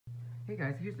Hey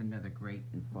guys, here's another great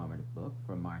informative book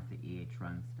from Martha E. H.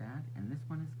 Rustad, and this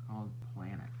one is called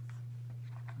Planets.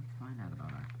 Let's find out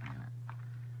about our planets.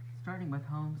 Starting with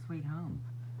home sweet home.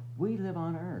 We live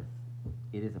on Earth.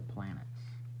 It is a planet.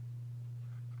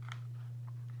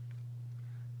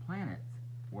 Planets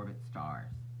orbit stars.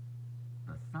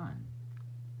 The sun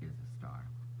is a star.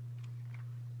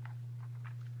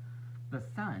 The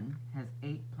sun has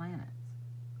 8 planets.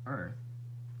 Earth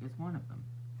is one of them.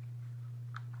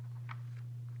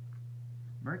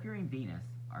 Mercury and Venus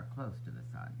are close to the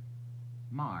sun.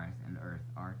 Mars and Earth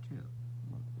are too.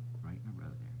 Look, right in a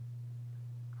row there.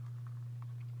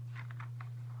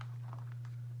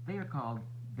 They are called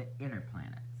the inner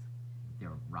planets.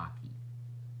 They're rocky.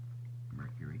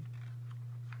 Mercury.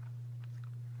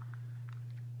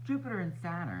 Jupiter and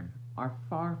Saturn are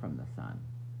far from the sun.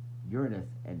 Uranus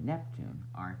and Neptune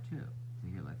are too. So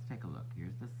here, let's take a look.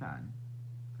 Here's the sun.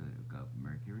 So it'll go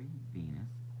Mercury, Venus,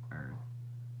 Earth,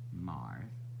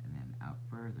 Mars, and then out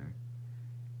further,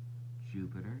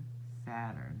 Jupiter,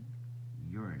 Saturn,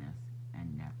 Uranus,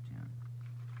 and Neptune.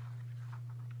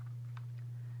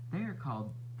 They are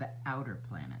called the outer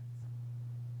planets.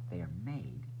 They are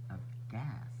made of gas.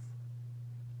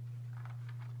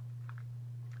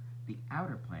 The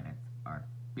outer planets are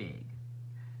big.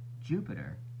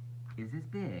 Jupiter is as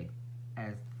big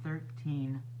as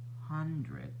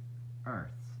 1,300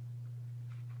 Earths.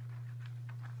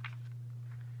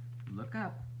 Look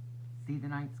up, see the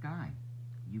night sky.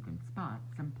 You can spot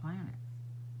some planets.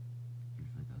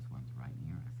 Usually those ones right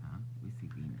near us, huh? We see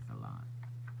Venus a lot.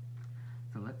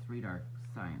 So let's read our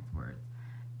science words.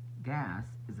 Gas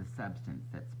is a substance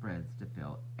that spreads to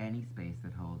fill any space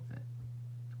that holds it.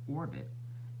 Orbit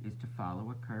is to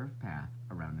follow a curved path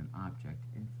around an object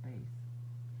in space.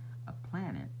 A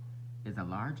planet is a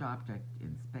large object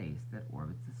in space that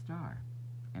orbits a star,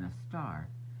 and a star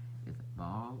is a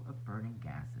ball of